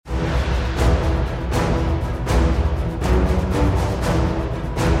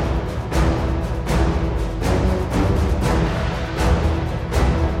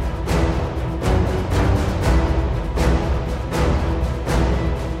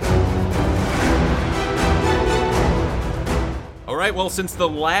right, well, since the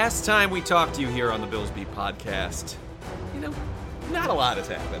last time we talked to you here on the Bills Beat podcast, not a lot has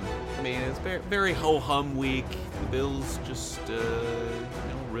happened. I mean, it's very, very ho-hum week. The Bills just,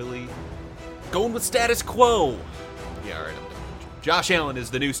 really going with status quo. Yeah, all right, I'm done. Josh Allen is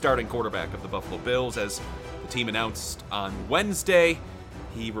the new starting quarterback of the Buffalo Bills, as the team announced on Wednesday.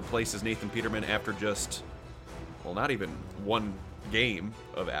 He replaces Nathan Peterman after just, not even one game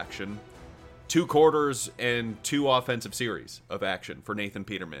of action. 2 quarters and 2 offensive series of action for Nathan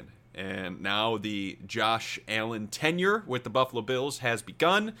Peterman. And now the Josh Allen tenure with the Buffalo Bills has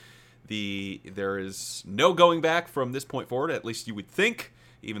begun. There is no going back from this point forward, at least you would think,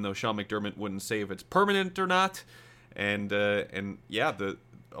 even though Sean McDermott wouldn't say if it's permanent or not. And a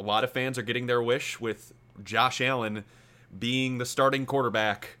lot of fans are getting their wish with Josh Allen being the starting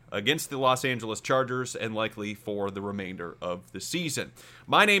quarterback against the Los Angeles Chargers and likely for the remainder of the season.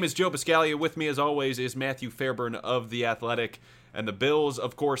 My name is Joe Biscaglia. With me, as always, is Matthew Fairburn of The Athletic. And the Bills,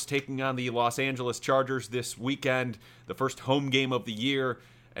 of course, taking on the Los Angeles Chargers this weekend, the first home game of the year.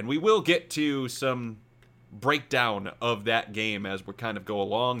 And we will get to some breakdown of that game as we kind of go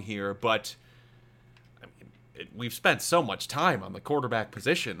along here. But we've spent so much time on the quarterback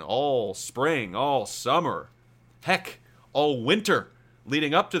position all spring, all summer. Heck, all winter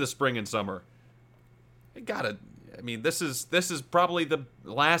leading up to the spring and summer. This is probably the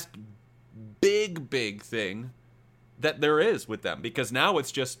last big thing that there is with them, because now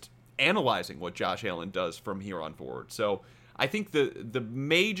it's just analyzing what Josh Allen does from here on forward. So I think the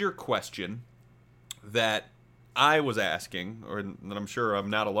major question that I was asking, or that I'm sure I'm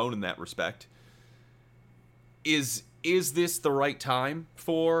not alone in that respect, is this the right time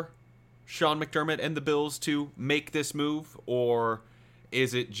for Sean McDermott and the Bills to make this move, or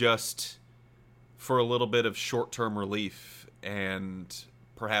is it just for a little bit of short-term relief and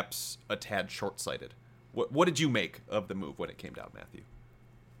perhaps a tad short-sighted? What did you make of the move when it came down, Matthew?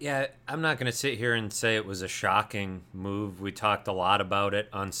 Yeah, I'm not going to sit here and say it was a shocking move. We talked a lot about it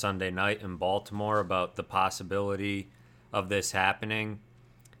on Sunday night in Baltimore, about the possibility of this happening.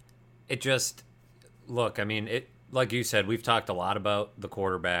 It just, like you said, we've talked a lot about the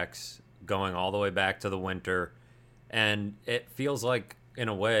quarterbacks going all the way back to the winter, and it feels like, in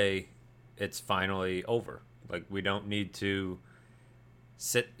a way, it's finally over. Like, we don't need to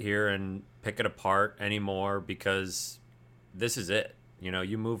sit here and pick it apart anymore, because this is it.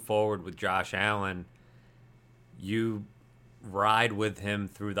 You move forward with Josh Allen, you ride with him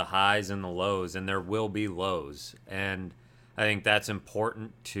through the highs and the lows, and there will be lows. And I think that's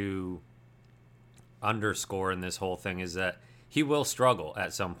important to underscore in this whole thing, is that he will struggle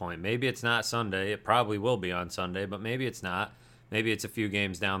at some point. Maybe it's not Sunday. It probably will be on Sunday, but maybe it's not. Maybe it's a few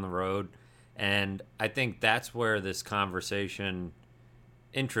games down the road. And I think that's where this conversation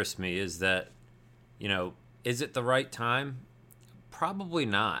interests me, is that, is it the right time? Probably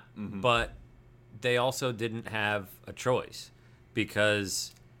not. Mm-hmm. But they also didn't have a choice,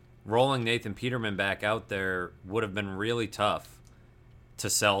 because rolling Nathan Peterman back out there would have been really tough to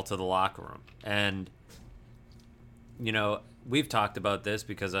sell to the locker room. And, we've talked about this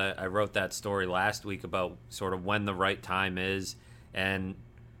because I wrote that story last week about sort of when the right time is. And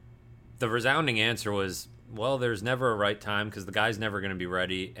the resounding answer was, well, there's never a right time, because the guy's never going to be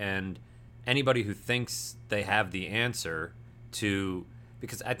ready. And anybody who thinks they have the answer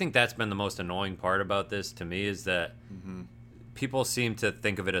because I think that's been the most annoying part about this to me, is that people seem to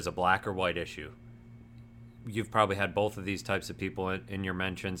think of it as a black or white issue. You've probably had both of these types of people in your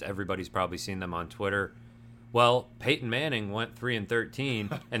mentions. Everybody's probably seen them on Twitter. Well, Peyton Manning went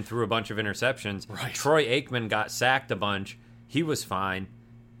 3-13 and threw a bunch of interceptions. Right. Troy Aikman got sacked a bunch. He was fine.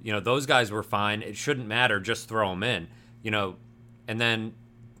 Those guys were fine. It shouldn't matter. Just throw them in. And then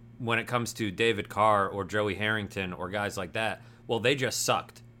when it comes to David Carr or Joey Harrington or guys like that, well, they just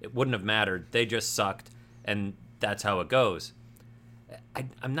sucked. It wouldn't have mattered. They just sucked, and that's how it goes.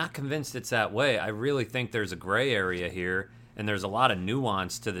 I'm not convinced it's that way. I really think there's a gray area here, and there's a lot of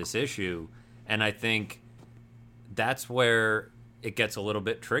nuance to this issue, and I think that's where it gets a little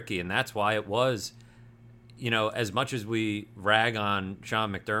bit tricky, and that's why it was, as much as we rag on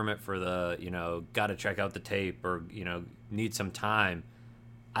Sean McDermott for the, got to check out the tape or, need some time,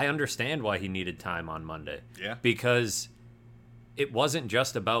 I understand why he needed time on Monday. Yeah. Because it wasn't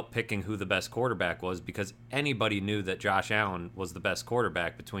just about picking who the best quarterback was, because anybody knew that Josh Allen was the best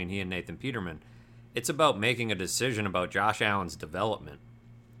quarterback between he and Nathan Peterman. It's about making a decision about Josh Allen's development.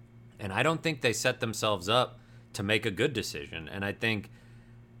 And I don't think they set themselves up to make a good decision. And I think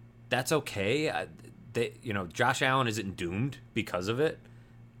that's okay. Josh Allen isn't doomed because of it.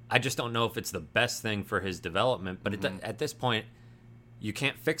 I just don't know if it's the best thing for his development. But at this point, you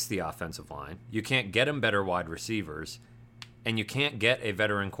can't fix the offensive line. You can't get him better wide receivers. and you can't get a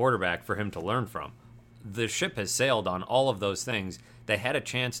veteran quarterback for him to learn from. The ship has sailed on all of those things. They had a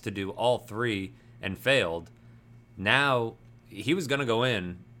chance to do all three and failed. Now, he was going to go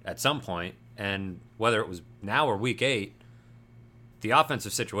in at some point, and whether it was now or week 8, the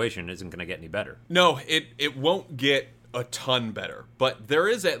offensive situation isn't going to get any better. No, it won't get a ton better, but there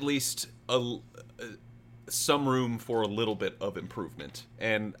is at least some room for a little bit of improvement.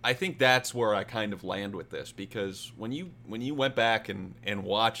 And I think that's where I kind of land with this, because when you went back and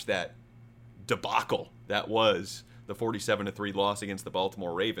watched that debacle that was the 47-3 loss against the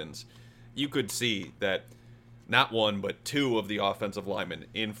Baltimore Ravens, you could see that not one but two of the offensive linemen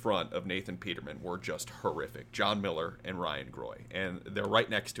in front of Nathan Peterman were just horrific. John Miller and Ryan Groy. And they're right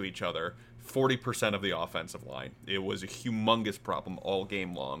next to each other, 40% of the offensive line. It was a humongous problem all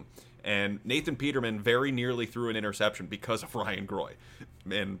game long. And Nathan Peterman very nearly threw an interception because of Ryan Groy.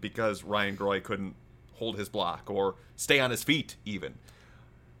 And because Ryan Groy couldn't hold his block or stay on his feet even.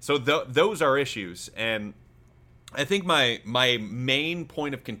 So those are issues. And I think my main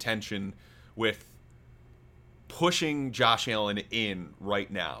point of contention with pushing Josh Allen in right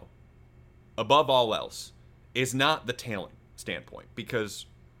now, above all else, is not the talent standpoint. Because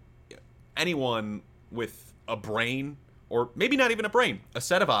anyone with a brain, or maybe not even a brain, a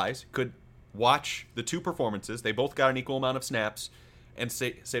set of eyes, could watch the two performances. They both got an equal amount of snaps and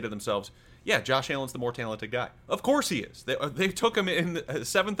say to themselves, yeah, Josh Allen's the more talented guy. Of course he is. They took him in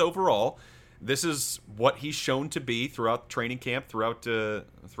 7th overall. This is what he's shown to be throughout training camp, throughout the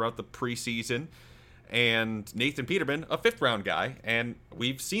preseason. And Nathan Peterman, a 5th-round guy, and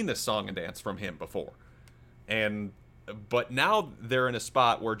we've seen this song and dance from him before. But now they're in a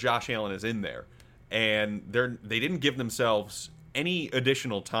spot where Josh Allen is in there, and they didn't give themselves any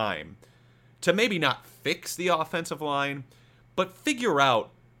additional time to maybe not fix the offensive line, but figure out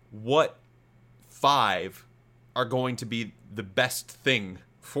what 5 are going to be the best thing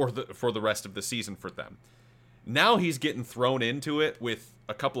for the rest of the season for them. Now he's getting thrown into it with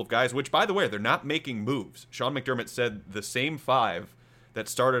a couple of guys, which, by the way, they're not making moves. Sean McDermott said the same 5 that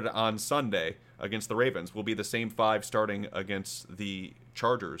started on Sunday against the Ravens will be the same 5 starting against the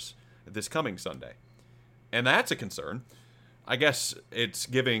Chargers this coming Sunday. And that's a concern. I guess it's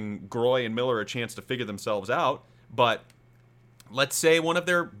giving Groy and Miller a chance to figure themselves out, but let's say one of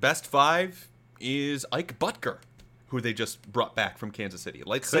their best 5 is Ike Butker, who they just brought back from Kansas City.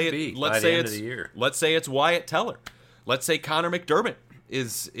 Let's say it's Wyatt Teller. Let's say Connor McDermott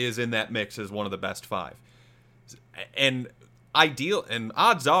is in that mix as one of the best 5. And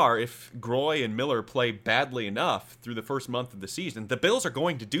odds are, if Groy and Miller play badly enough through the first month of the season, the Bills are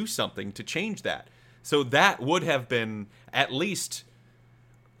going to do something to change that. So that would have been at least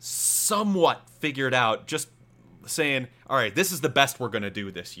somewhat figured out, just saying, all right, this is the best we're going to do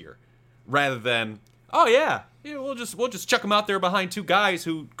this year, rather than, oh yeah, we'll just chuck them out there behind 2 guys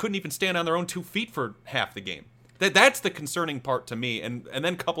who couldn't even stand on their own 2 feet for half the game. That's the concerning part to me, and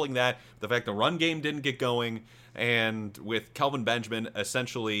then coupling that with the fact the run game didn't get going, and with Kelvin Benjamin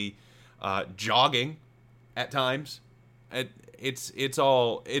essentially jogging at times, it's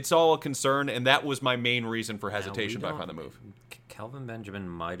all a concern, and that was my main reason for hesitation back on the move. Kelvin Benjamin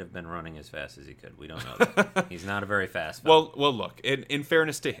might have been running as fast as he could. We don't know that. He's not a very fast fellow. Well, look, in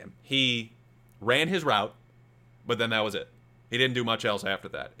fairness to him, he ran his route, but then that was it. He didn't do much else after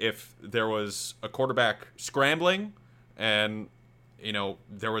that. If there was a quarterback scrambling and,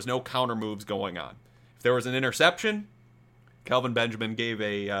 there was no counter moves going on. If there was an interception, Kelvin Benjamin gave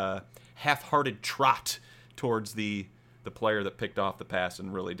a half-hearted trot towards the player that picked off the pass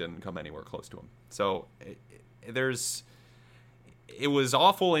and really didn't come anywhere close to him. So it was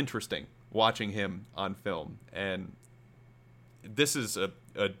awful interesting watching him on film. And this is a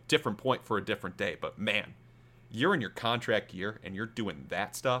different point for a different day. But, man, you're in your contract year and you're doing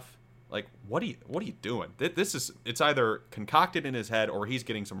that stuff. Like, what are you doing? It's either concocted in his head or he's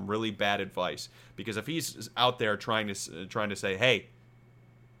getting some really bad advice. Because if he's out there trying to say, hey,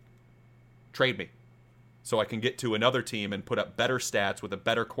 trade me so I can get to another team and put up better stats with a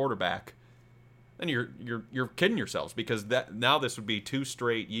better quarterback, then you're kidding yourselves, because now this would be 2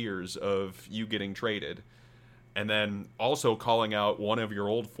 straight years of you getting traded. And then also calling out one of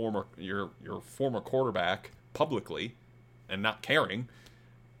your former quarterback publicly and not caring,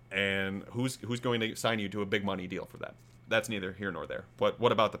 and who's going to sign you to a big money deal for that. That's neither here nor there. But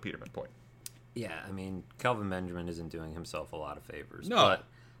what about the Peterman point? Yeah, I mean, Kelvin Benjamin isn't doing himself a lot of favors. No. But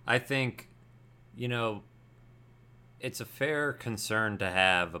I think, it's a fair concern to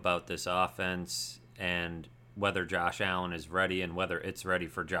have about this offense and whether Josh Allen is ready and whether it's ready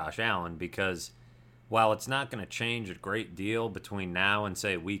for Josh Allen, because while it's not going to change a great deal between now and,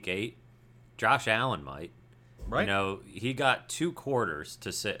 say, week 8, Josh Allen might. Right. You know, he got 2 quarters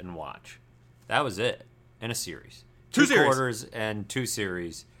to sit and watch. That was it in a series. 2 series. Quarters and 2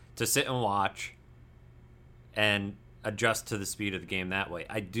 series to sit and watch and adjust to the speed of the game that way.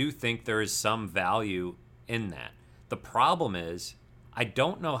 I do think there is some value in that. The problem is, I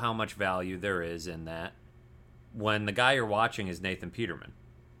don't know how much value there is in that when the guy you're watching is Nathan Peterman.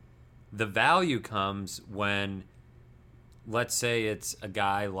 The value comes when, let's say it's a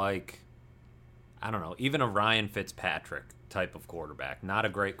guy like, I don't know, even a Ryan Fitzpatrick type of quarterback. Not a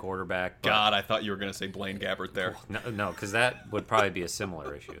great quarterback. But God, I thought you were going to say Blaine Gabbert there. No, because that would probably be a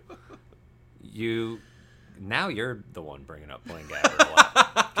similar issue. Now you're the one bringing up Blaine Gabbert a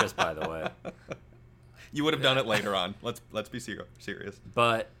lot, just by the way. You would have done it later on. Let's be serious.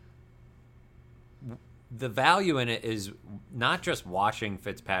 But the value in it is not just watching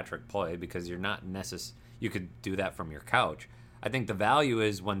Fitzpatrick play, because you're not you could do that from your couch. I think the value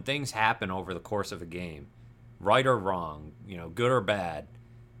is when things happen over the course of a game, right or wrong, good or bad,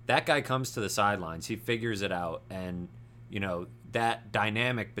 that guy comes to the sidelines, he figures it out, and that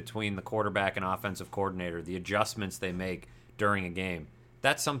dynamic between the quarterback and offensive coordinator, the adjustments they make during a game,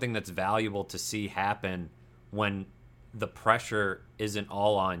 that's something that's valuable to see happen when the pressure isn't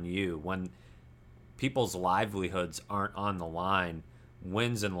all on you, when people's livelihoods aren't on the line,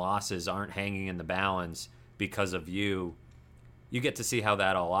 wins and losses aren't hanging in the balance because of you. You get to see how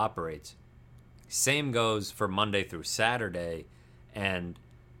that all operates. Same goes for Monday through Saturday and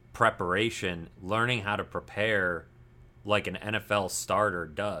preparation, learning how to prepare like an NFL starter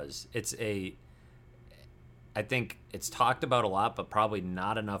does. I think it's talked about a lot, but probably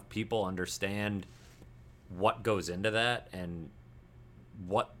not enough people understand what goes into that and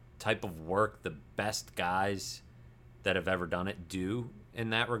what type of work the best guys that have ever done it do in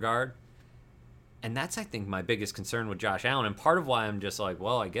that regard. And that's, I think, my biggest concern with Josh Allen. And part of why I'm just like,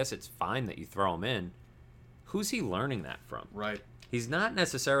 well, I guess it's fine that you throw him in. Who's he learning that from? Right. He's not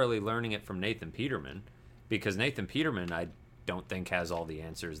necessarily learning it from Nathan Peterman, because Nathan Peterman, I don't think, has all the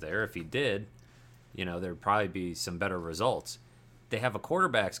answers there. If he did, there'd probably be some better results. They have a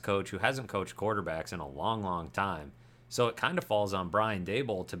quarterbacks coach who hasn't coached quarterbacks in a long, long time. So it kind of falls on Brian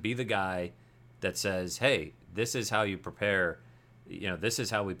Daboll to be the guy that says, hey, this is how you prepare. This is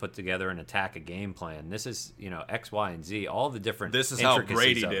how we put together and attack a game plan. This is, X, Y, and Z, all the different This is how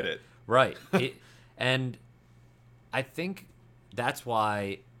Brady did it. Right. And I think that's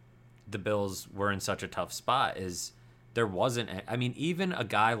why the Bills were in such a tough spot, is there wasn't, even a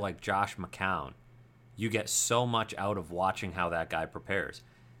guy like Josh McCown, you get so much out of watching how that guy prepares.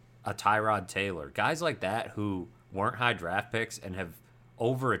 A Tyrod Taylor, guys like that who weren't high draft picks and have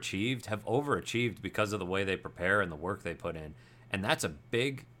overachieved because of the way they prepare and the work they put in. And that's a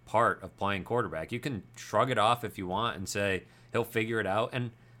big part of playing quarterback. You can shrug it off if you want and say he'll figure it out.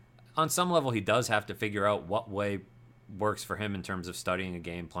 And on some level, he does have to figure out what way works for him in terms of studying a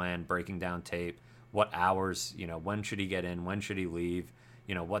game plan, breaking down tape, what hours, when should he get in, when should he leave,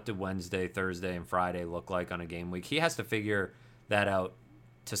 what do Wednesday, Thursday, and Friday look like on a game week. He has to figure that out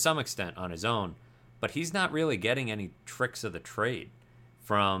to some extent on his own, but he's not really getting any tricks of the trade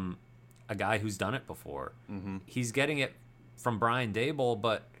from a guy who's done it before. Mm-hmm. He's getting it from Brian Daboll,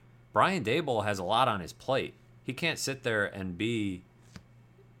 but Brian Daboll has a lot on his plate. He can't sit there and be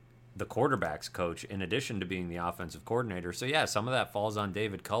the quarterback's coach in addition to being the offensive coordinator. So yeah, some of that falls on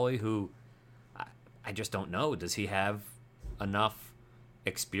David Culley, who I just don't know. Does he have enough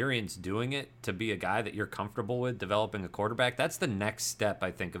experience doing it to be a guy that you're comfortable with developing a quarterback? That's the next step,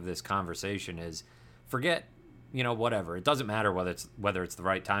 I think, of this conversation is forget, whatever. It doesn't matter whether it's the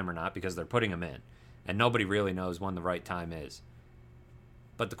right time or not, because they're putting him in. And nobody really knows when the right time is.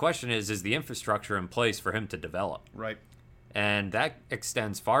 But the question is the infrastructure in place for him to develop? Right. And that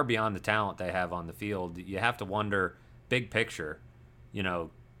extends far beyond the talent they have on the field. You have to wonder, big picture,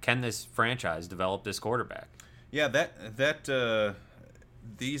 can this franchise develop this quarterback? Yeah,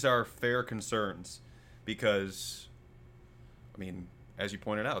 these are fair concerns because, as you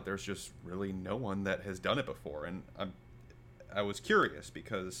pointed out, there's just really no one that has done it before. And I was curious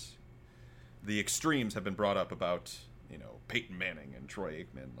because the extremes have been brought up about, Peyton Manning and Troy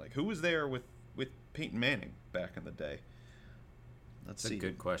Aikman. Like, who was there with Peyton Manning back in the day? That's a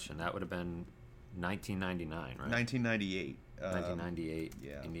good question. That would have been 1999, right? 1998. 1998,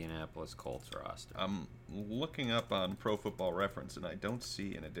 yeah. Indianapolis Colts roster. I'm looking up on Pro Football Reference, and I don't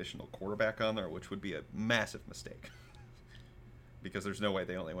see an additional quarterback on there, which would be a massive mistake. Because there's no way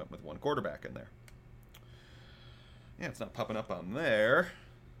they only went with one quarterback in there. Yeah, it's not popping up on there.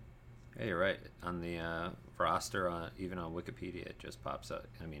 Yeah, you're right. On the roster, even on Wikipedia, it just pops up.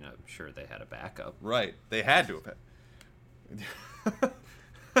 I'm sure they had a backup. Right. They had to have had.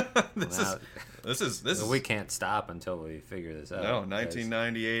 This is We can't stop until we figure this out. No,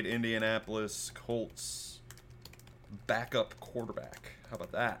 1998 Indianapolis Colts backup quarterback. How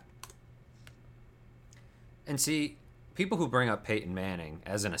about that? And see, people who bring up Peyton Manning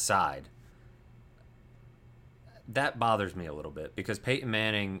as an aside, that bothers me a little bit because Peyton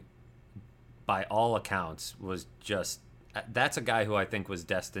Manning, by all accounts, was just... That's a guy who I think was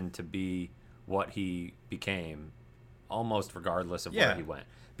destined to be what he became, almost regardless of where he went.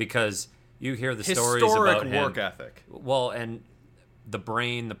 Because you hear the stories about him. Work ethic. Well, and the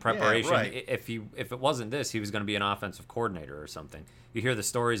brain, the preparation. Yeah, right. If it wasn't this, he was going to be an offensive coordinator or something. You hear the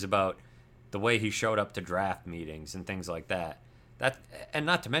stories about the way he showed up to draft meetings and things like that. And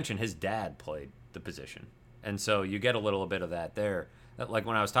not to mention his dad played the position. And so you get a little bit of that there. Like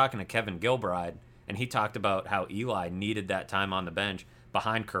when I was talking to Kevin Gilbride, and he talked about how Eli needed that time on the bench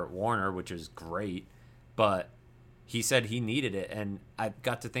behind Kurt Warner, which is great, but he said he needed it. And I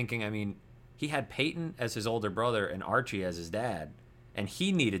got to thinking, I mean, he had Peyton as his older brother and Archie as his dad, and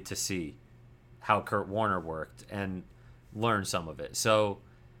he needed to see how Kurt Warner worked and learn some of it. So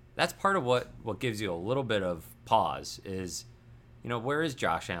that's part of what gives you a little bit of pause is, where is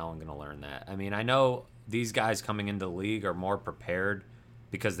Josh Allen going to learn that? I mean, I know these guys coming into the league are more prepared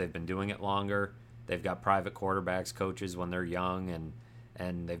because they've been doing it longer. They've got private quarterbacks coaches when they're young,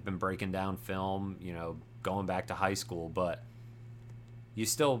 and they've been breaking down film, going back to high school. But you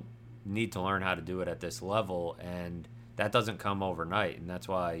still need to learn how to do it at this level, and that doesn't come overnight. And that's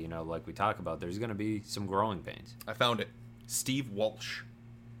why, like we talk about, there's going to be some growing pains. I found it. Steve Walsh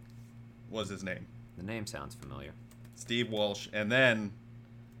was his name. The name sounds familiar. Steve Walsh. And then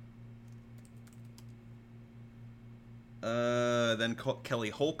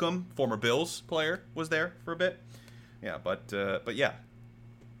Kelly Holcomb, former Bills player, was there for a bit. Yeah, but yeah,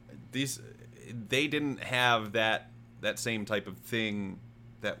 they didn't have that same type of thing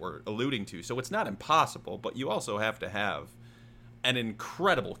that we're alluding to. So it's not impossible, but you also have to have an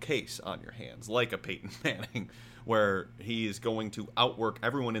incredible case on your hands, like a Peyton Manning, where he is going to outwork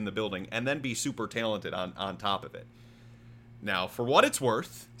everyone in the building and then be super talented on top of it. Now, for what it's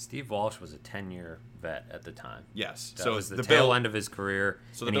worth, Steve Walsh was a 10-year vet at the time. Yes. That was the tail end of his career,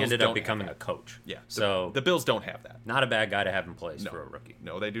 so and he ended up becoming a coach. Yeah. So the Bills don't have that. Not a bad guy to have in place for a rookie.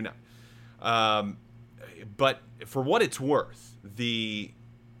 No, they do not. But for what it's worth,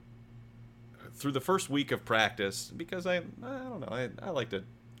 through the first week of practice, because I don't know, I like to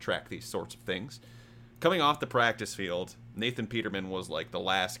track these sorts of things. Coming off the practice field, Nathan Peterman was like the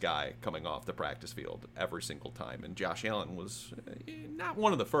last guy coming off the practice field every single time. And Josh Allen was not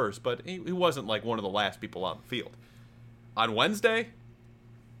one of the first, but he wasn't like one of the last people on the field. On Wednesday,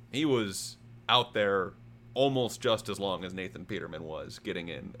 he was out there almost just as long as Nathan Peterman was, getting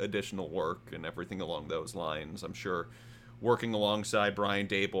in additional work and everything along those lines. I'm sure working alongside Brian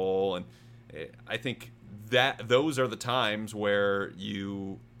Daboll. And I think that those are the times where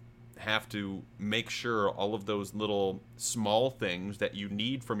you have to make sure all of those little small things that you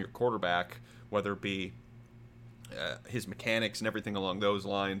need from your quarterback, whether it be his mechanics and everything along those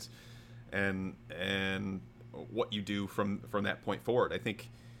lines, and what you do from that point forward. I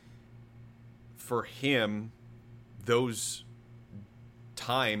think for him, those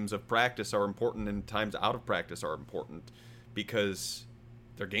times of practice are important and times out of practice are important because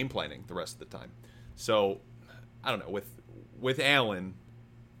they're game planning the rest of the time. So I don't know, with Allen,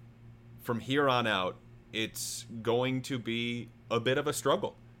 from here on out, it's going to be a bit of a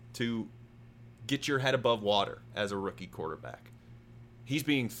struggle to get your head above water as a rookie quarterback. He's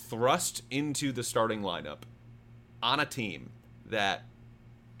being thrust into the starting lineup on a team that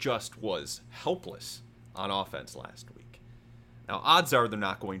just was helpless on offense last week. Now, odds are they're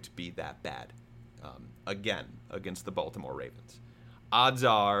not going to be that bad again against the Baltimore Ravens. Odds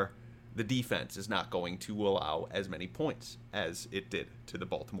are the defense is not going to allow as many points as it did to the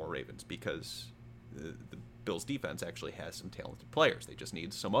Baltimore Ravens because the Bills' defense actually has some talented players. They just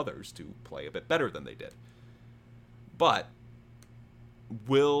need some others to play a bit better than they did. But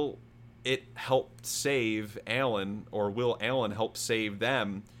will it help save Allen, or will Allen help save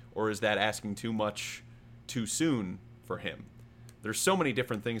them, or is that asking too much too soon for him? There's so many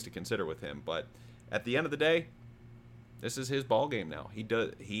different things to consider with him, but at the end of the day, this is his ball game now.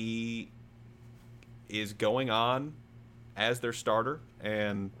 He is going on as their starter,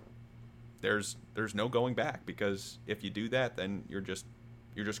 and there's no going back, because if you do that, then you're just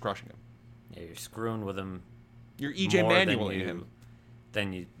crushing him. Yeah, you're screwing with him. You're EJ Manuel-ing him.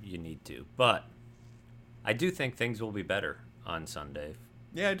 Then you need to. But I do think things will be better on Sunday.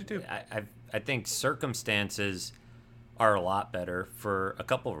 Yeah, I do too. I think circumstances are a lot better for a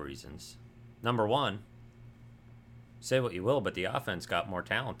couple of reasons. Number one, say what you will, but the offense got more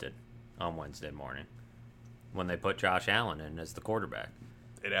talented on Wednesday morning when they put Josh Allen in as the quarterback.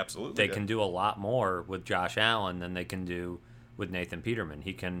 It absolutely They did. can do a lot more with Josh Allen than they can do with Nathan Peterman.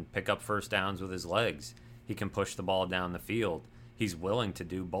 He can pick up first downs with his legs. He can push the ball down the field. He's willing to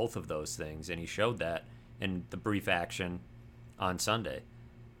do both of those things, and he showed that in the brief action on Sunday.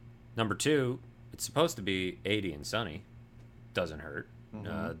 Number two, it's supposed to be 80 and sunny. Doesn't hurt.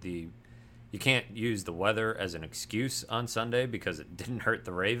 You can't use the weather as an excuse on Sunday because it didn't hurt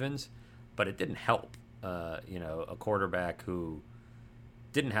the Ravens, but it didn't help. A quarterback who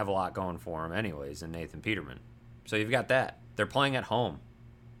didn't have a lot going for him anyways in Nathan Peterman. So you've got that. They're playing at home.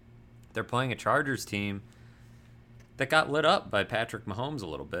 They're playing a Chargers team that got lit up by Patrick Mahomes a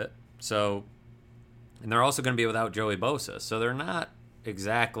little bit. So, and they're also going to be without Joey Bosa. So they're not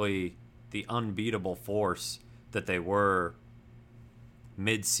exactly the unbeatable force that they were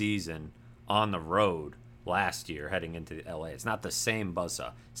mid-season on the road last year heading into LA. It's not the same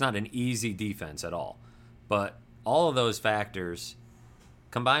Bosa. It's not an easy defense at all. But all of those factors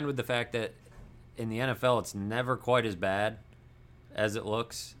combined with the fact that in the NFL it's never quite as bad as it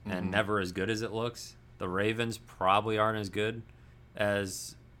looks and never as good as it looks. The Ravens probably aren't as good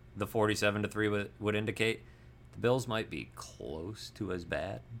as the 47-3 would indicate. The Bills might be close to as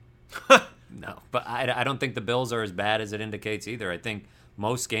bad. No, but I don't think the Bills are as bad as it indicates either. I think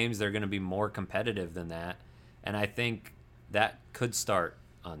most games they're going to be more competitive than that, and I think that could start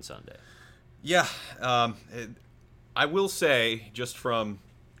on Sunday. Yeah, I will say, just from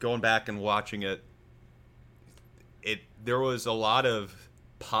going back and watching it, there was a lot of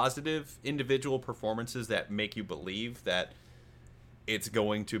positive individual performances that make you believe that it's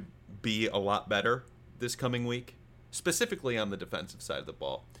going to be a lot better this coming week, specifically on the defensive side of the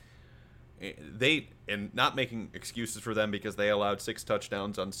ball. And not making excuses for them because they allowed 6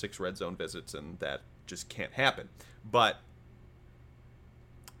 touchdowns on 6 red zone visits, and that just can't happen. But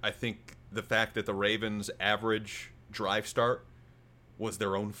I think the fact that the Ravens' average drive start was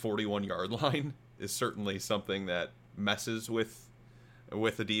their own 41-yard line is certainly something that messes with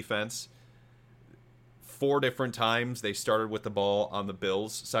the defense. 4 different times they started with the ball on the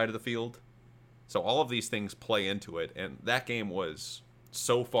Bills' side of the field. So all of these things play into it, and that game was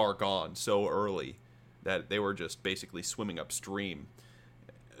so far gone so early that they were just basically swimming upstream,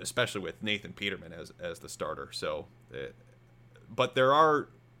 especially with Nathan Peterman as the starter. So, but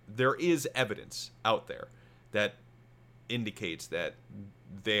there is evidence out there that indicates that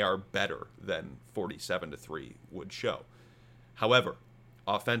they are better than 47-3 would show. However,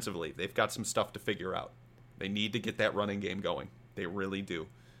 offensively, they've got some stuff to figure out. They need to get that running game going. They really do.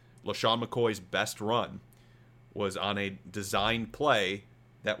 LaShawn McCoy's best run was on a designed play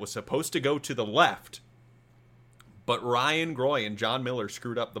that was supposed to go to the left, but Ryan Groy and John Miller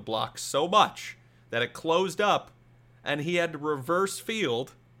screwed up the block so much that it closed up, and he had to reverse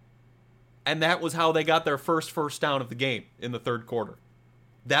field, and that was how they got their first down of the game in the third quarter.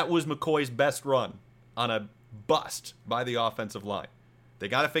 That was McCoy's best run on a bust by the offensive line. They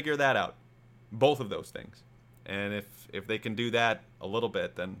got to figure that out, both of those things. And if they can do that a little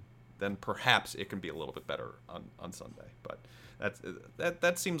bit, then perhaps it can be a little bit better on Sunday. But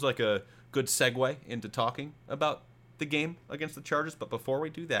that seems like a good segue into talking about the game against the Chargers. But before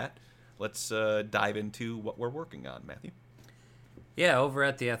we do that, let's dive into what we're working on, Matthew. Yeah, over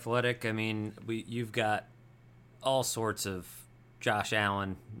at The Athletic, I mean, you've got all sorts of Josh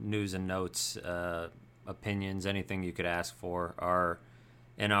Allen news and notes, opinions, anything you could ask for are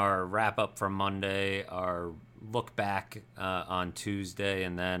in our wrap-up from Monday, our look back on Tuesday,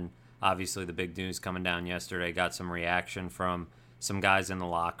 and then obviously the big news coming down yesterday. Got some reaction from some guys in the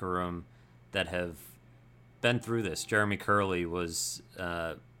locker room that have been through this. Jeremy Curley was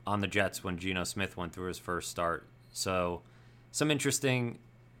on the Jets when Geno Smith went through his first start. So some interesting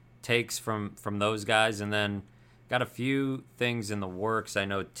takes from those guys, and then got a few things in the works. I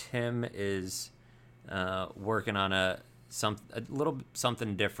know Tim is working on a little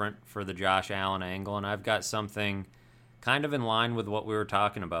something different for the Josh Allen angle, and I've got something kind of in line with what we were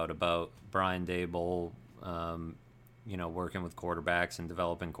talking about Brian Daboll, working with quarterbacks and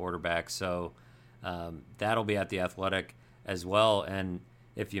developing quarterbacks. So that'll be at The Athletic as well. And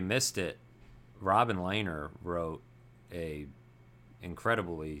if you missed it, Robin Lehner wrote a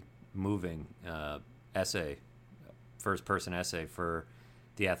incredibly moving essay, first-person essay for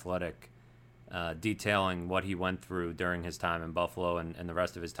The Athletic, detailing what he went through during his time in Buffalo and the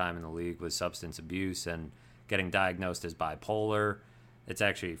rest of his time in the league with substance abuse and getting diagnosed as bipolar. It's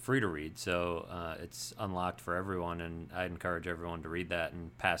actually free to read, so it's unlocked for everyone, and I'd encourage everyone to read that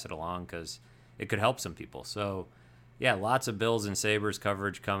and pass it along because it could help some people. So, yeah, lots of Bills and Sabres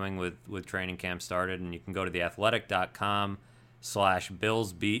coverage coming with training camp started, and you can go to theathletic.com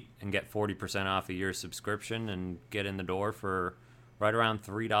patreon.com/BillsBeat and get 40% off a year's subscription and get in the door for right around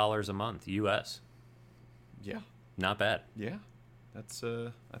 $3 a month, US. Yeah. Not bad. Yeah. That's,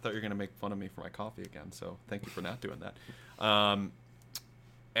 I thought you were going to make fun of me for my coffee again, so thank you for not doing that.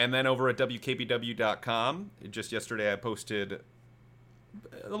 And then over at WKBW.com, just yesterday I posted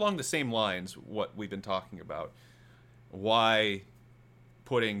along the same lines what we've been talking about. Why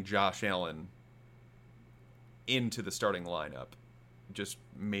putting Josh Allen into the starting lineup just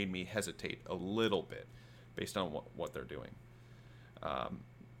made me hesitate a little bit based on what they're doing,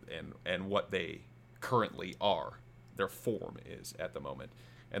 and what they currently are, their form is at the moment.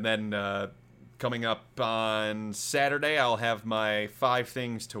 And then coming up on Saturday, I'll have my 5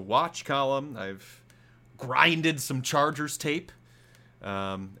 things to watch column. I've grinded some Chargers tape,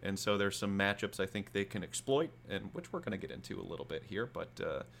 and so there's some matchups I think they can exploit, and which we're going to get into a little bit here, but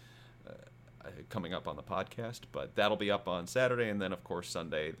coming up on the podcast. But that'll be up on Saturday, and then of course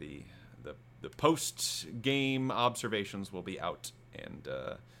Sunday the post game observations will be out, and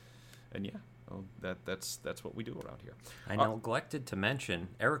yeah. Well, that's what we do around here. I neglected to mention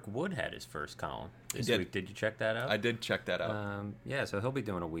Eric Wood had his first column this week. Did you check that out? I did check that out. Yeah, so he'll be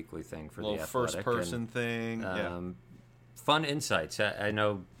doing a weekly thing for the Athletic. First-person thing. Yeah. Fun insights. I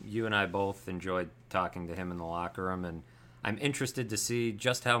know you and I both enjoyed talking to him in the locker room, and I'm interested to see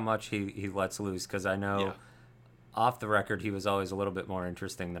just how much he lets loose, because I know off the record he was always a little bit more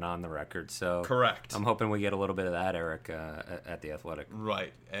interesting than on the record. So correct. I'm hoping we get a little bit of that, Eric, at the Athletic.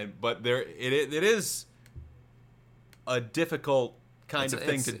 Right, but it is a difficult kind of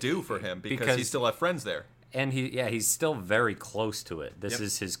thing to do for him because he still has friends there, and he's still very close to it. This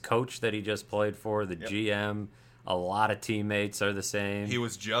is his coach that he just played for, the GM. A lot of teammates are the same. He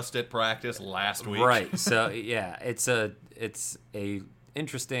was just at practice last week. Right. So yeah, it's a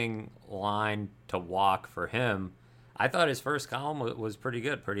interesting line to walk for him. I thought his first column was pretty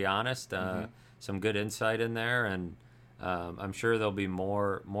good, pretty honest. Some good insight in there, and I'm sure there'll be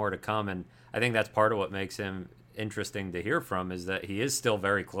more to come. And I think that's part of what makes him interesting to hear from, is that he is still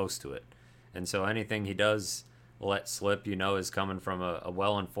very close to it. And so anything he does let slip, is coming from a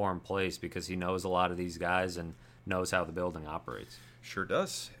well-informed place, because he knows a lot of these guys and knows how the building operates. Sure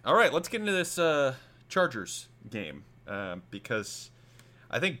does. All right, let's get into this Chargers game, because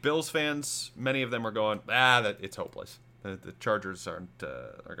I think Bills fans, many of them are going, that it's hopeless. The Chargers are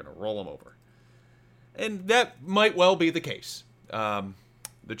going to roll them over. And that might well be the case.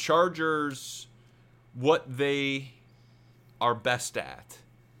 The Chargers, what they are best at,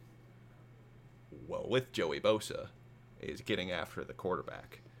 well, with Joey Bosa, is getting after the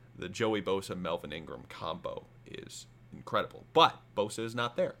quarterback. The Joey Bosa, Melvin Ingram combo is incredible. But Bosa is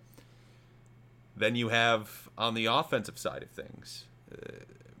not there. Then you have, on the offensive side of things,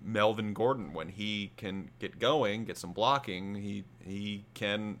 Melvin Gordon. When he can get going, get some blocking, he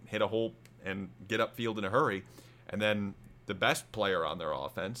can hit a hole and get upfield in a hurry. And then the best player on their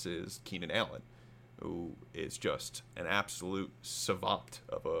offense is Keenan Allen, who is just an absolute savant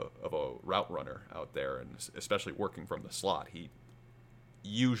of a route runner out there, and especially working from the slot. He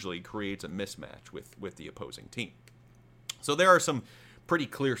usually creates a mismatch with the opposing team. So there are some pretty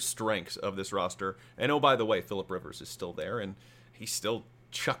clear strengths of this roster. And oh, by the way, Phillip Rivers is still there, and he's still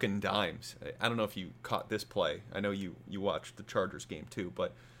chucking dimes. I don't know if you caught this play. I know you watched the Chargers game too,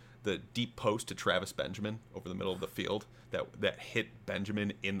 but the deep post to Travis Benjamin over the middle of the field that hit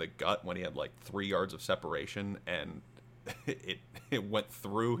Benjamin in the gut when he had like 3 yards of separation, and it went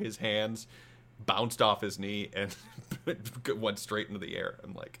through his hands, bounced off his knee, and went straight into the air.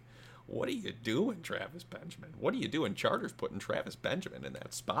 I'm like, what are you doing, Travis Benjamin? What are you doing, Chargers, putting Travis Benjamin in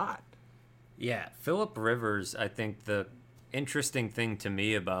that spot? Yeah, Phillip Rivers, I think the interesting thing to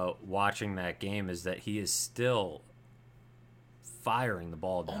me about watching that game is that he is still firing the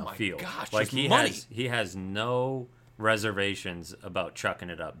ball downfield. Oh my gosh, like just he has no reservations about chucking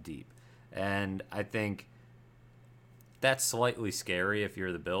it up deep. And I think that's slightly scary if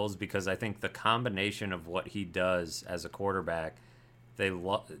you're the Bills, because I think the combination of what he does as a quarterback, they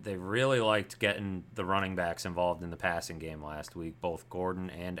really liked getting the running backs involved in the passing game last week, both Gordon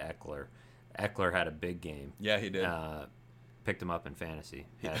and Eckler. Eckler had a big game. Yeah, he did. Picked him up in fantasy.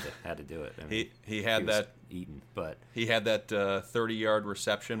 Had to do it. I mean, he had that eaten, but he had that 30-yard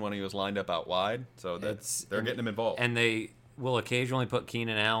reception when he was lined up out wide. So they're getting him involved. And they will occasionally put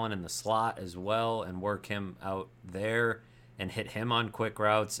Keenan Allen in the slot as well and work him out there and hit him on quick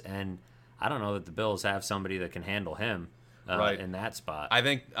routes. And I don't know that the Bills have somebody that can handle him in that spot. I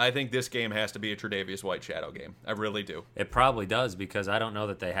think this game has to be a Tre'Davious White shadow game. I really do. It probably does, because I don't know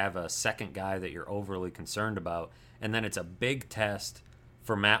that they have a second guy that you're overly concerned about. And then it's a big test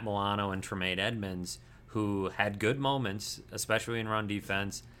for Matt Milano and Tremaine Edmonds, who had good moments, especially in run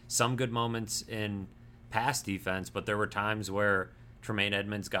defense, some good moments in pass defense, but there were times where Tremaine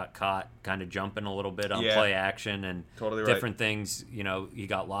Edmonds got caught kind of jumping a little bit on play action and totally different things. You know, he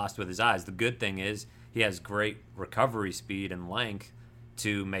got lost with his eyes. The good thing is he has great recovery speed and length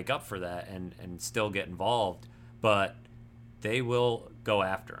to make up for that and still get involved, but they will go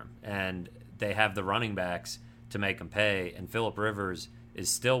after him, and they have the running backs to make him pay, and Phillip Rivers is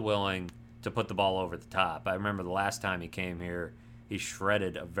still willing to put the ball over the top. I remember the last time he came here, he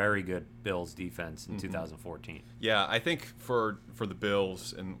shredded a very good Bills defense in 2014. Yeah, I think for the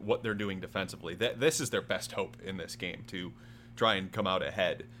Bills and what they're doing defensively, this is their best hope in this game to try and come out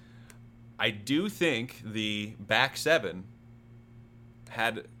ahead. I do think the back seven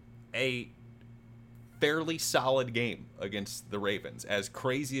had a fairly solid game against the Ravens, as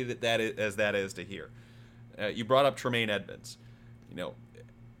crazy as that is to hear. You brought up Tremaine Edmonds. You know,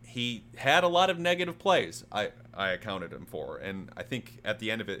 he had a lot of negative plays, I accounted him for. And I think at the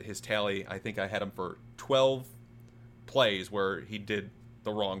end of it, his tally, I think I had him for 12 plays where he did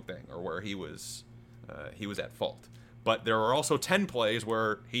the wrong thing or where he was at fault. But there are also 10 plays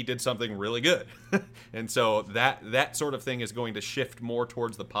where he did something really good. And so that sort of thing is going to shift more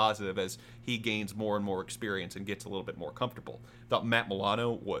towards the positive as he gains more and more experience and gets a little bit more comfortable. I thought Matt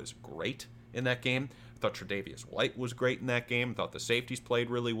Milano was great in that game. I thought Tre'Davious White was great in that game. I thought the safeties played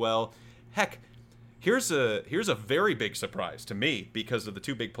really well. Heck, here's a very big surprise to me because of the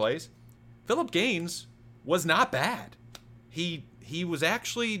two big plays. Phillip Gaines was not bad. He was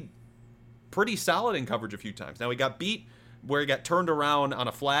actually pretty solid in coverage a few times. Now, he got beat where he got turned around on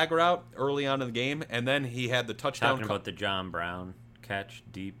a flag route early on in the game, and then he had the touchdown. Talking about the John Brown catch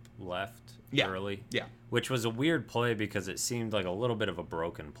deep left early. Yeah. Which was a weird play because it seemed like a little bit of a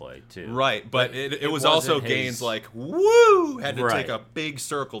broken play, too. Right, but it was also Gaines like, woo! Had to take a big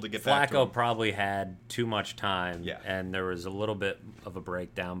circle to get back to him. Flacco probably had too much time, and there was a little bit of a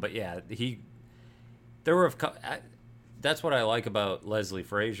breakdown. But, yeah, that's what I like about Leslie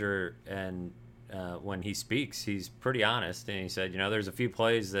Frazier, and when he speaks, he's pretty honest, and he said, there's a few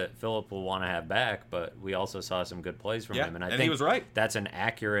plays that Phillip will want to have back, but we also saw some good plays from him, and I think he was right. That's an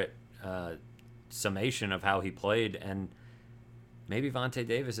accurate summation of how he played, and maybe Vontae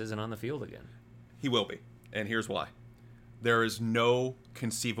Davis isn't on the field again. He will be, and here's why. There is no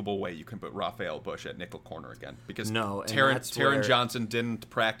conceivable way you can put Raphael Bush at nickel corner again because Taron Johnson didn't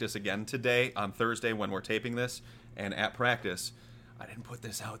practice again today on Thursday when we're taping this. And at practice, I didn't put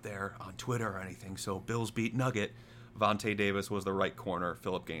this out there on Twitter or anything, so Bills beat Nugget. Vontae Davis was the right corner.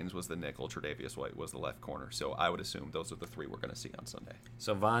 Phillip Gaines was the nickel. Tre'Davious White was the left corner. So I would assume those are the three we're going to see on Sunday.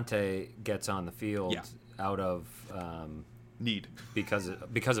 So Vontae gets on the field out of need because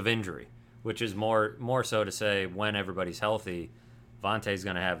of injury, which is more so to say when everybody's healthy, Vontae's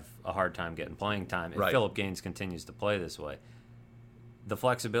going to have a hard time getting playing time if Phillip Gaines continues to play this way. The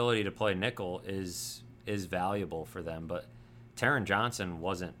flexibility to play nickel is valuable for them, but Taron Johnson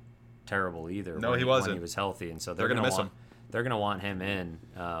wasn't terrible either. No, he wasn't. When he was healthy, and so they're going to miss him. They're going to want him in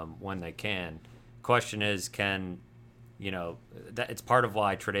when they can. Question is, it's part of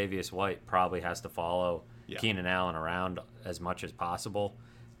why Tre'Davious White probably has to follow Keenan Allen around as much as possible,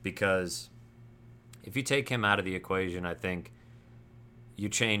 because if you take him out of the equation, I think you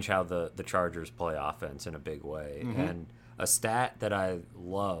change how the Chargers play offense in a big way. Mm-hmm. And a stat that I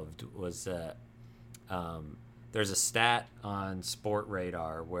loved was that there's a stat on Sport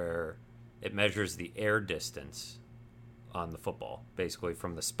Radar where it measures the air distance on the football, basically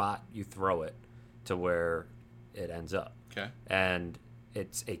from the spot you throw it to where it ends up. Okay. And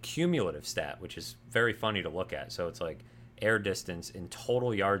it's a cumulative stat, which is very funny to look at. So it's like air distance in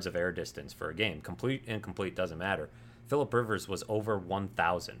total yards of air distance for a game. Complete, incomplete, doesn't matter. Phillip Rivers was over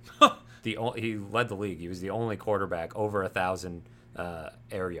 1,000. He led the league. He was the only quarterback over 1,000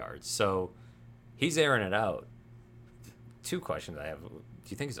 air yards. So he's airing it out. Two questions I have. Do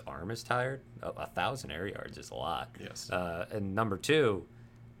you think his arm is tired? 1,000 air yards is a lot. Yes. And number two,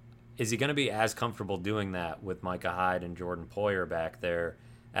 is he going to be as comfortable doing that with Micah Hyde and Jordan Poyer back there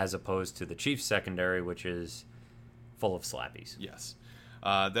as opposed to the Chiefs secondary, which is full of slappies? Yes.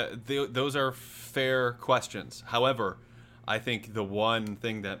 Those are fair questions. However, I think the one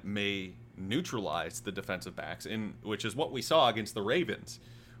thing that may neutralize the defensive backs, which is what we saw against the Ravens,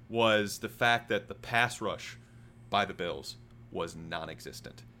 was the fact that the pass rush by the Bills was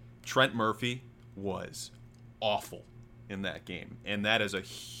non-existent. Trent Murphy was awful in that game, and that is a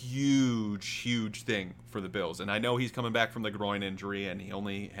huge thing for the Bills. And I know he's coming back from the groin injury, and he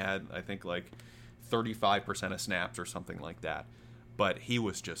only had, I think, like 35% of snaps or something like that. But he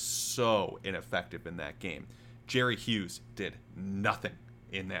was just so ineffective in that game. Jerry Hughes did nothing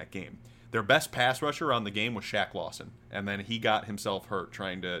in that game. Their best pass rusher on the game was Shaq Lawson, and then he got himself hurt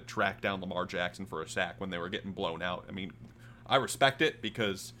trying to track down Lamar Jackson for a sack when they were getting blown out. I mean, I respect it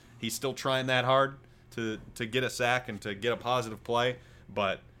because he's still trying that hard to get a sack and to get a positive play,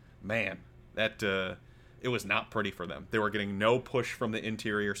 but man, that it was not pretty for them. They were getting no push from the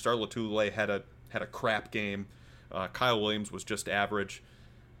interior. Star Lotulelei had a crap game. Kyle Williams was just average.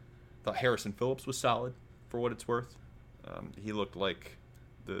 Thought Harrison Phillips was solid for what it's worth. He looked like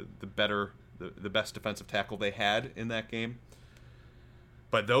the best defensive tackle they had in that game.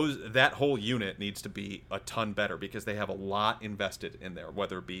 But that whole unit needs to be a ton better because they have a lot invested in there,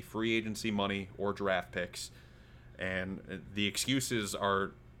 whether it be free agency money or draft picks. And the excuses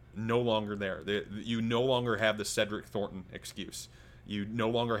are no longer there. You no longer have the Cedric Thornton excuse. You no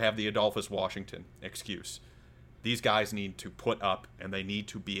longer have the Adolphus Washington excuse. These guys need to put up, and they need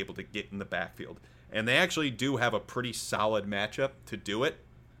to be able to get in the backfield. And they actually do have a pretty solid matchup to do it.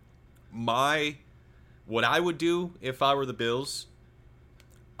 What I would do if I were the Bills,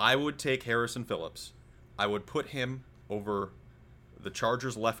 I would take Harrison Phillips. I would put him over the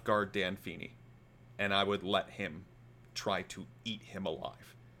Chargers left guard Dan Feeney, and I would let him try to eat him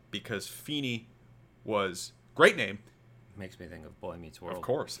alive. Because Feeney was great name. Makes me think of Boy Meets World. Of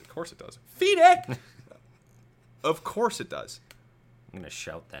course it does. Feeney! Of course it does. I'm gonna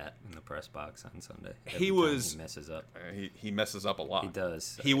shout that in the press box on Sunday. He messes up. He messes up a lot. He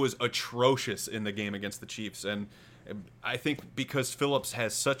does. He was atrocious in the game against the Chiefs, and I think because Phillips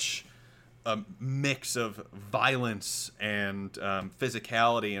has such a mix of violence and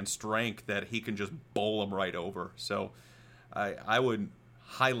physicality and strength that he can just bowl him right over. So I would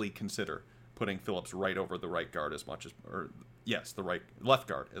highly consider putting Phillips right over the right guard the right left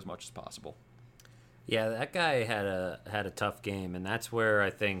guard as much as possible. Yeah, that guy had a tough game, and that's where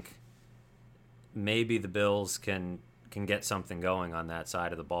I think maybe the Bills can get something going on that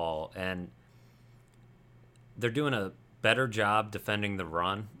side of the ball. And they're doing a better job defending the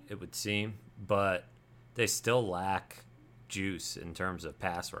run, it would seem, but they still lack juice in terms of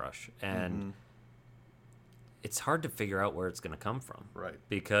pass rush. And it's hard to figure out where it's going to come from. Right.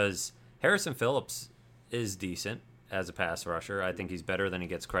 Because Harrison Phillips is decent as a pass rusher. I think he's better than he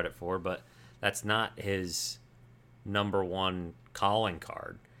gets credit for, but that's not his number one calling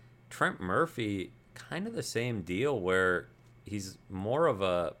card. Trent Murphy, kind of the same deal where he's more of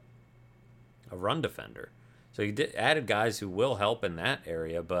a run defender. So he added guys who will help in that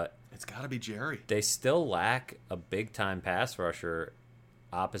area, but it's got to be Jerry. They still lack a big-time pass rusher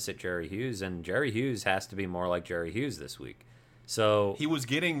opposite Jerry Hughes, and Jerry Hughes has to be more like Jerry Hughes this week. So he was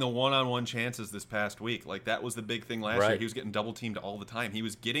getting the one-on-one chances this past week. Like, that was the big thing last year. He was getting double-teamed all the time. He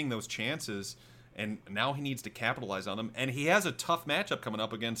was getting those chances, and now he needs to capitalize on them. And he has a tough matchup coming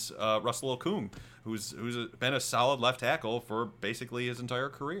up against Russell Okung, who's been a solid left tackle for basically his entire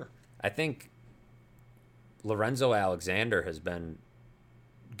career. I think Lorenzo Alexander has been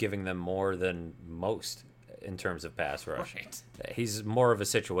giving them more than most in terms of pass rush. Right. He's more of a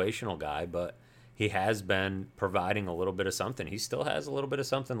situational guy, but he has been providing a little bit of something. He still has a little bit of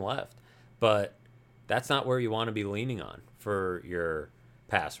something left, but that's not where you want to be leaning on for your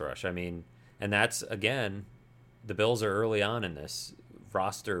pass rush. I mean, and that's, again, the Bills are early on in this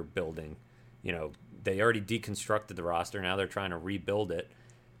roster building. You know, they already deconstructed the roster. Now they're trying to rebuild it.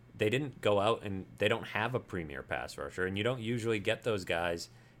 They didn't go out and they don't have a premier pass rusher, and you don't usually get those guys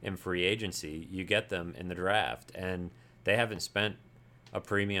in free agency. You get them in the draft, and they haven't spent a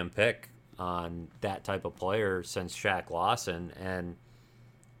premium pick on that type of player since Shaq Lawson, and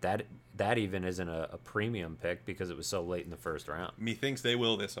that even isn't a premium pick because it was so late in the first round. Methinks they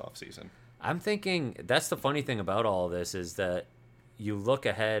will this offseason. I'm thinking that's the funny thing about all of this is that you look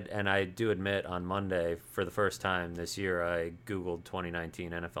ahead, and I do admit on Monday, for the first time this year, I Googled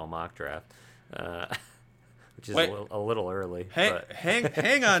 2019 NFL mock draft, which is a little early.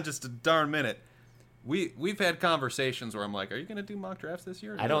 Hang on just a darn minute. We've had conversations where I'm like, are you going to do mock drafts this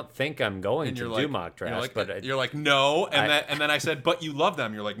year? I don't think I'm going to do mock drafts. You're like, no. And then I said, but you love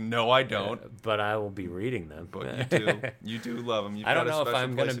them. You're like, no, I don't. But I will be reading them. But you do. You do love them. I don't know if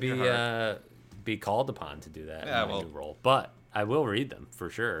I'm going to be called upon to do that in my new role. But I will read them for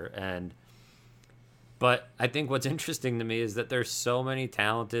sure. But I think what's interesting to me is that there's so many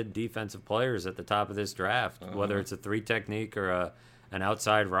talented defensive players at the top of this draft, whether it's a 3 technique or an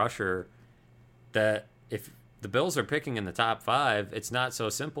outside rusher, that if the Bills are picking in the top 5, it's not so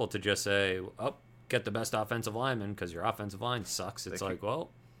simple to just say, oh, get the best offensive lineman because your offensive line sucks. It's like, well,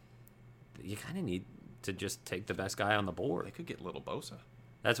 you kind of need to just take the best guy on the board. They could get Little Bosa.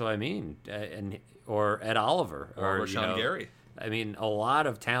 That's what I mean. Or Ed Oliver. Or Rashawn Gary. I mean, a lot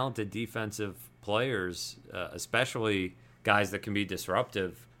of talented defensive players, especially guys that can be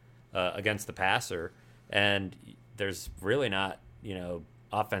disruptive, against the passer, and there's really not,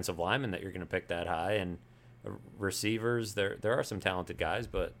 offensive linemen that you're going to pick that high, and receivers. There are some talented guys,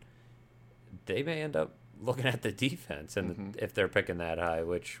 but they may end up looking at the defense, and if they're picking that high,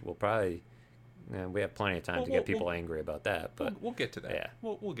 which will probably. We have plenty of time to get people angry about that, but we'll get to that. Yeah,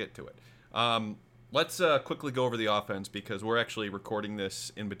 we'll get to it. Let's quickly go over the offense because we're actually recording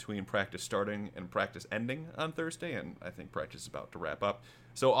this in between practice starting and practice ending on Thursday, and I think practice is about to wrap up.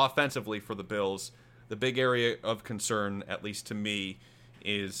 So offensively for the Bills, the big area of concern, at least to me,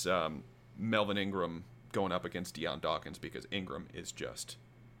 is Melvin Ingram going up against Deion Dawkins because Ingram is just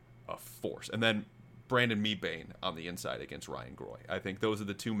a force. And then Brandon Meebane on the inside against Ryan Groy. I think those are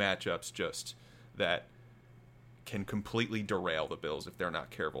the two matchups just that can completely derail the Bills if they're not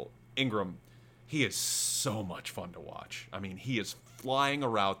careful. Ingram, he is so much fun to watch. I mean, he is flying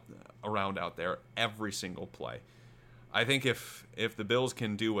around out there every single play. I think if the Bills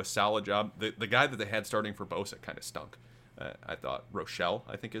can do a solid job, the guy that they had starting for Bosa kind of stunk. I thought Rochelle,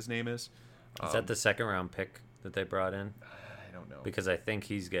 I think his name is. Is that the second round pick that they brought in? I don't know. Because I think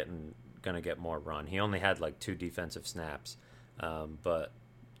he's going to get more run. He only had like 2 defensive snaps, but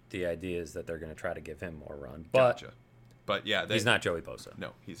the idea is that they're going to try to give him more run. Gotcha. But yeah, he's not Joey Bosa.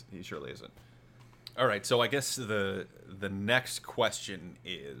 No, he surely isn't. All right, so I guess the next question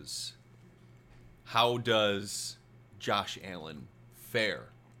is, how does Josh Allen fare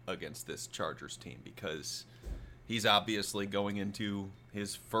against this Chargers team? Because he's obviously going into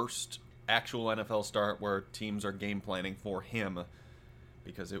his first actual NFL start where teams are game planning for him,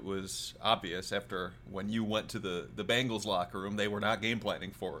 because it was obvious after when you went to the Bengals locker room, they were not game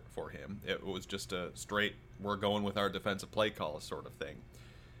planning for him. It was just a straight, we're going with our defensive play call sort of thing.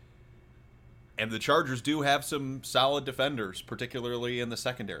 And the Chargers do have some solid defenders, particularly in the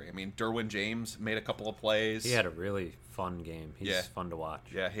secondary. I mean, Derwin James made a couple of plays. He had a really fun game. He's fun to watch.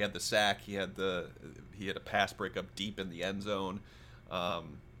 Yeah, he had the sack. He had a pass breakup deep in the end zone.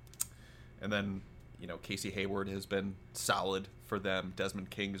 And then, Casey Hayward has been solid for them. Desmond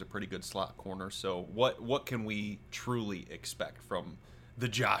King is a pretty good slot corner. So what can we truly expect from the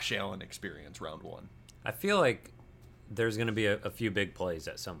Josh Allen experience round one? I feel like there's going to be a few big plays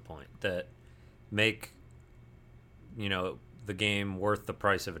at some point that make, the game worth the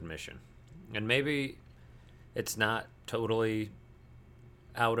price of admission. And maybe it's not totally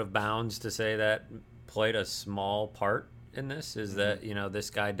out of bounds to say that played a small part in this, is that, this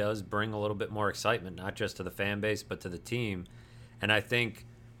guy does bring a little bit more excitement, not just to the fan base, but to the team. And I think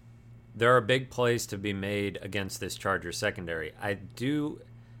there are big plays to be made against this Chargers secondary. I do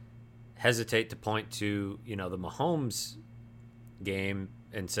hesitate to point to, the Mahomes game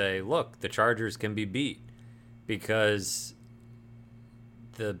and say, look, the Chargers can be beat, because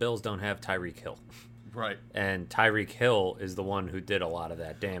the Bills don't have Tyreek Hill. Right. And Tyreek Hill is the one who did a lot of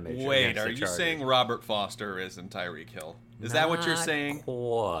that damage. Wait, are you saying Robert Foster isn't Tyreek Hill? Is that what you're saying?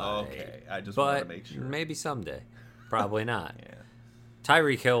 Quite. Okay, I just want to make sure. Maybe someday. Probably not. Yeah.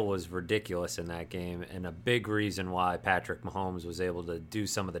 Tyreek Hill was ridiculous in that game, and a big reason why Patrick Mahomes was able to do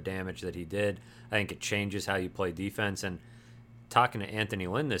some of the damage that he did. I think it changes how you play defense. And talking to Anthony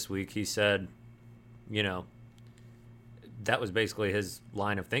Lynn this week, he said, that was basically his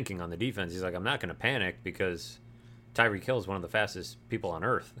line of thinking on the defense. He's like, I'm not going to panic because Tyreek Hill is one of the fastest people on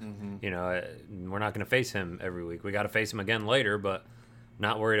earth. Mm-hmm. We're not going to face him every week. We got to face him again later, but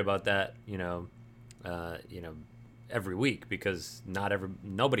not worried about that, every week, because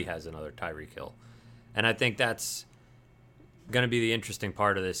nobody has another Tyreek Hill. And I think that's going to be the interesting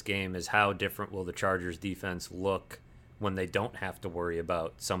part of this game, is how different will the Chargers defense look when they don't have to worry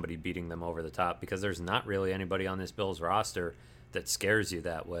about somebody beating them over the top, because there's not really anybody on this Bills roster that scares you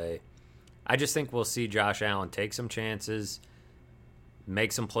that way. I just think we'll see Josh Allen take some chances,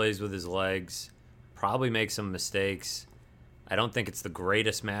 make some plays with his legs, probably make some mistakes. I don't think it's the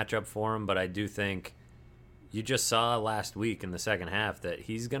greatest matchup for him, but I do think you just saw last week in the second half that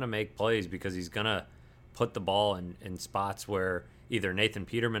he's going to make plays, because he's going to put the ball in spots where either Nathan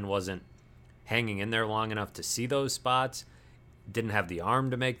Peterman wasn't hanging in there long enough to see those spots, didn't have the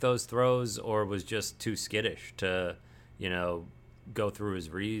arm to make those throws, or was just too skittish to, go through his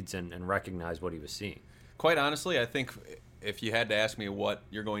reads and recognize what he was seeing. Quite honestly, I think if you had to ask me what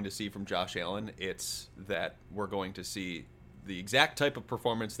you're going to see from Josh Allen, it's that we're going to see the exact type of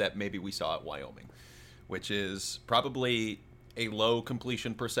performance that maybe we saw at Wyoming, which is probably a low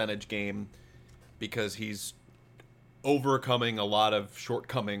completion percentage game, because he's overcoming a lot of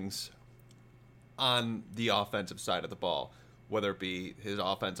shortcomings on the offensive side of the ball, whether it be his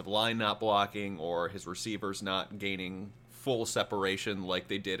offensive line not blocking or his receivers not gaining full separation like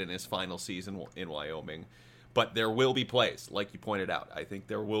they did in his final season in Wyoming. But there will be plays, like you pointed out. I think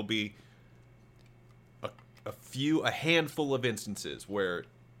there will be a handful of instances where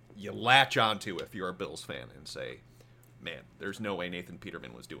you latch onto if you're a Bills fan and say, man, there's no way Nathan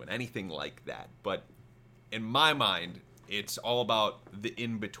Peterman was doing anything like that. But in my mind, it's all about the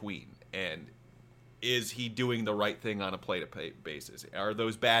in-between. And is he doing the right thing on a play-to-play basis? Are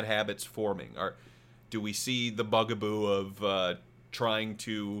those bad habits forming? Do we see the bugaboo of trying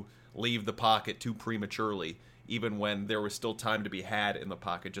to leave the pocket too prematurely, even when there was still time to be had in the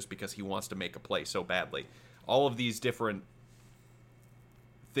pocket just because he wants to make a play so badly? All of these different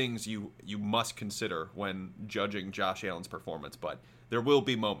things you must consider when judging Josh Allen's performance, but there will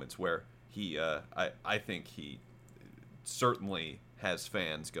be moments where I think he certainly has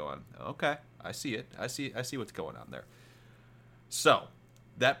fans going, okay, I see it. I see what's going on there. So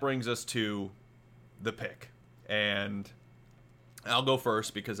that brings us to the pick. And I'll go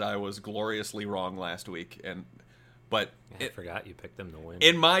first because I was gloriously wrong last week. I forgot you picked them to win.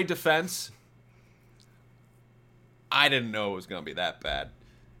 In my defense, I didn't know it was going to be that bad.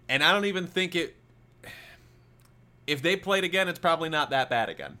 And I don't even think if they played again, it's probably not that bad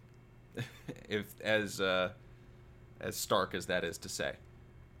again. As stark as that is to say.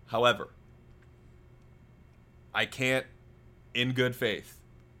 However, I can't, in good faith,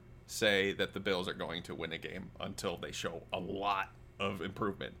 say that the Bills are going to win a game until they show a lot of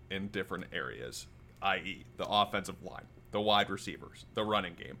improvement in different areas, i.e. the offensive line, the wide receivers, the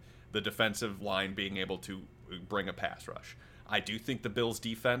running game, the defensive line being able to bring a pass rush. I do think the Bills'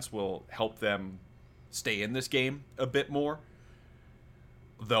 defense will help them stay in this game a bit more,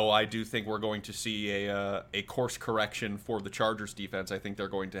 though I do think we're going to see a course correction for the Chargers' defense. I think they're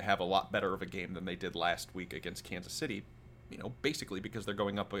going to have a lot better of a game than they did last week against Kansas City, basically because they're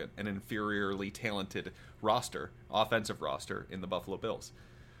going up an inferiorly talented offensive roster in the Buffalo Bills.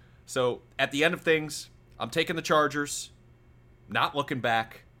 So at the end of things, I'm taking the Chargers, not looking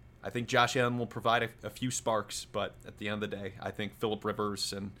back. I think Josh Allen will provide a few sparks, but at the end of the day, I think Phillip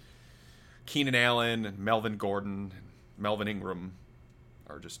Rivers and Keenan Allen and Melvin Gordon and Melvin Ingram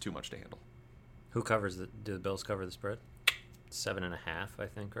are just too much to handle. Do the Bills cover the spread? 7.5, I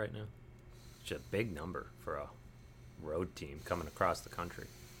think, right now. It's a big number for a road team coming across the country.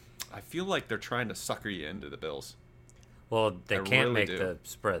 I feel like they're trying to sucker you into the Bills. Well, they can't really make do. the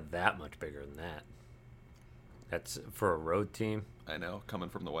spread that much bigger than that. That's for a road team. I know, coming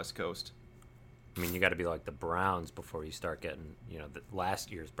from the West Coast. I mean, you got to be like the Browns before you start getting, the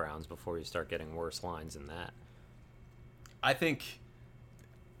last year's Browns before you start getting worse lines than that. I think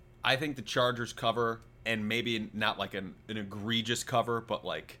the Chargers cover, and maybe not like an egregious cover, but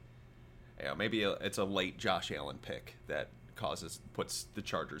like, maybe it's a late Josh Allen pick that puts the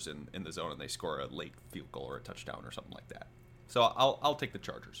Chargers in the zone and they score a late field goal or a touchdown or something like that. So I'll take the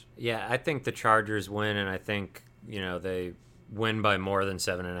Chargers. Yeah, I think the Chargers win, and I think they win by more than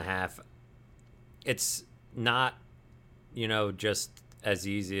 7.5. It's not just as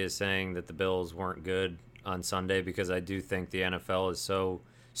easy as saying that the Bills weren't good on Sunday, because I do think the NFL is so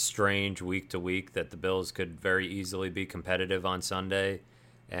strange week to week that the Bills could very easily be competitive on Sunday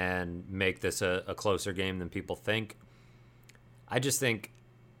and make this a closer game than people think. I just think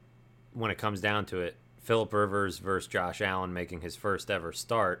when it comes down to it, Phillip Rivers versus Josh Allen making his first ever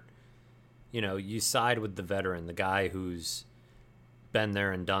start, you side with the veteran, the guy who's been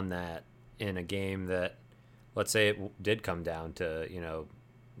there and done that in a game that, let's say it did come down to,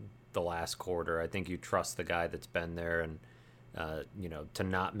 the last quarter. I think you trust the guy that's been there and, to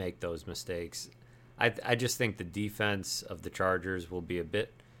not make those mistakes. I just think the defense of the Chargers will be a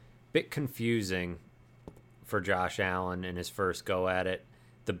bit confusing for Josh Allen in his first go at it.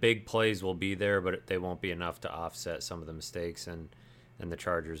 The big plays will be there, but they won't be enough to offset some of the mistakes, and the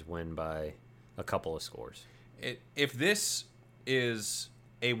Chargers win by a couple of scores. If this is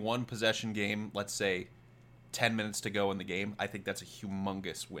a one-possession game, let's say 10 minutes to go in the game, I think that's a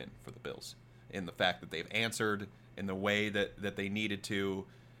humongous win for the Bills in the fact that they've answered in the way that they needed to.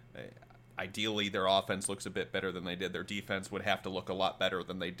 Ideally, their offense looks a bit better than they did. Their defense would have to look a lot better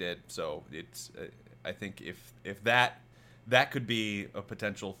than they did. So it's I think if that could be a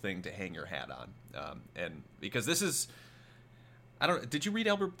potential thing to hang your hat on. And because this is, did you read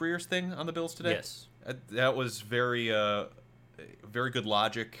Albert Breer's thing on the Bills today? Yes. That was very good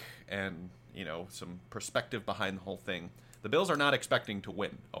logic and, some perspective behind the whole thing. The Bills are not expecting to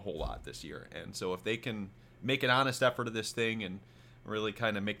win a whole lot this year. And so if they can make an honest effort of this thing and really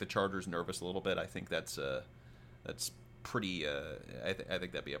kind of make the Chargers nervous a little bit, I think that's pretty, I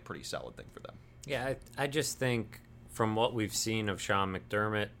think that'd be a pretty solid thing for them. Yeah, I just think from what we've seen of Sean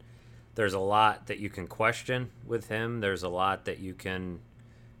McDermott, there's a lot that you can question with him. There's a lot that you can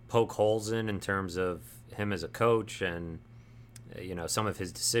poke holes in terms of him as a coach and, some of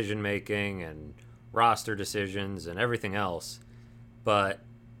his decision making and roster decisions and everything else. But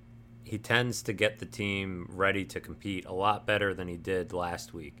he tends to get the team ready to compete a lot better than he did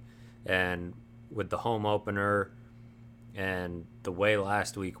last week. And with the home opener and the way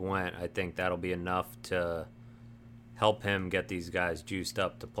last week went, I think that'll be enough to help him get these guys juiced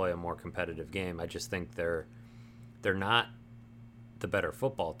up to play a more competitive game. I just think they're not the better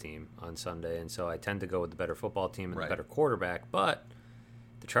football team on Sunday, and so I tend to go with the better football team and the better quarterback. But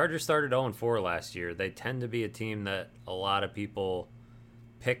the Chargers started 0-4 last year. They tend to be a team that a lot of people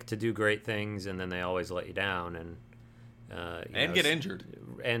pick to do great things, and then they always let you down and get injured.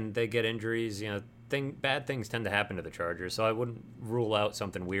 And they get injuries. Bad things tend to happen to the Chargers, so I wouldn't rule out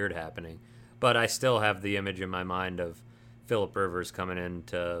something weird happening. But I still have the image in my mind of Phillip Rivers coming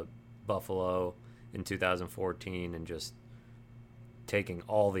into Buffalo in 2014 and just taking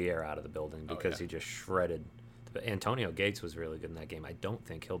all the air out of the building because he just shredded. Antonio Gates was really good in that game. I don't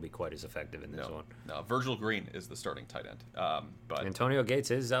think he'll be quite as effective in this one. No, Virgil Green is the starting tight end. But Antonio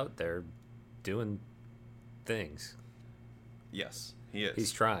Gates is out there doing things. Yes, he is.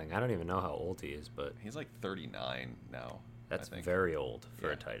 He's trying. I don't even know how old he is, but he's like 39 now. That's very old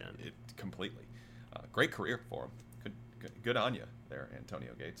for a tight end. Completely. Great career for him. Good on you there,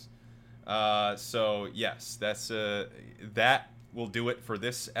 Antonio Gates. So yes, that will do it for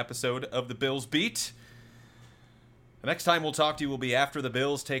this episode of the Bills Beat. The next time we'll talk to you will be after the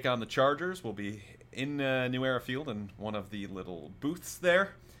Bills take on the Chargers. We'll be in New Era Field in one of the little booths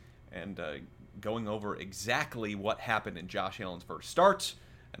there and going over exactly what happened in Josh Allen's first start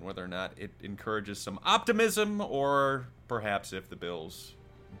and whether or not it encourages some optimism or perhaps if the Bills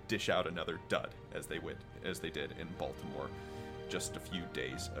dish out another dud as they did in Baltimore just a few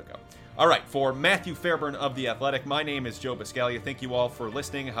days ago. All right, for Matthew Fairburn of The Athletic, my name is Joe Biscaglia. Thank you all for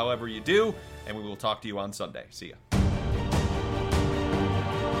listening, however you do, and we will talk to you on Sunday. See ya.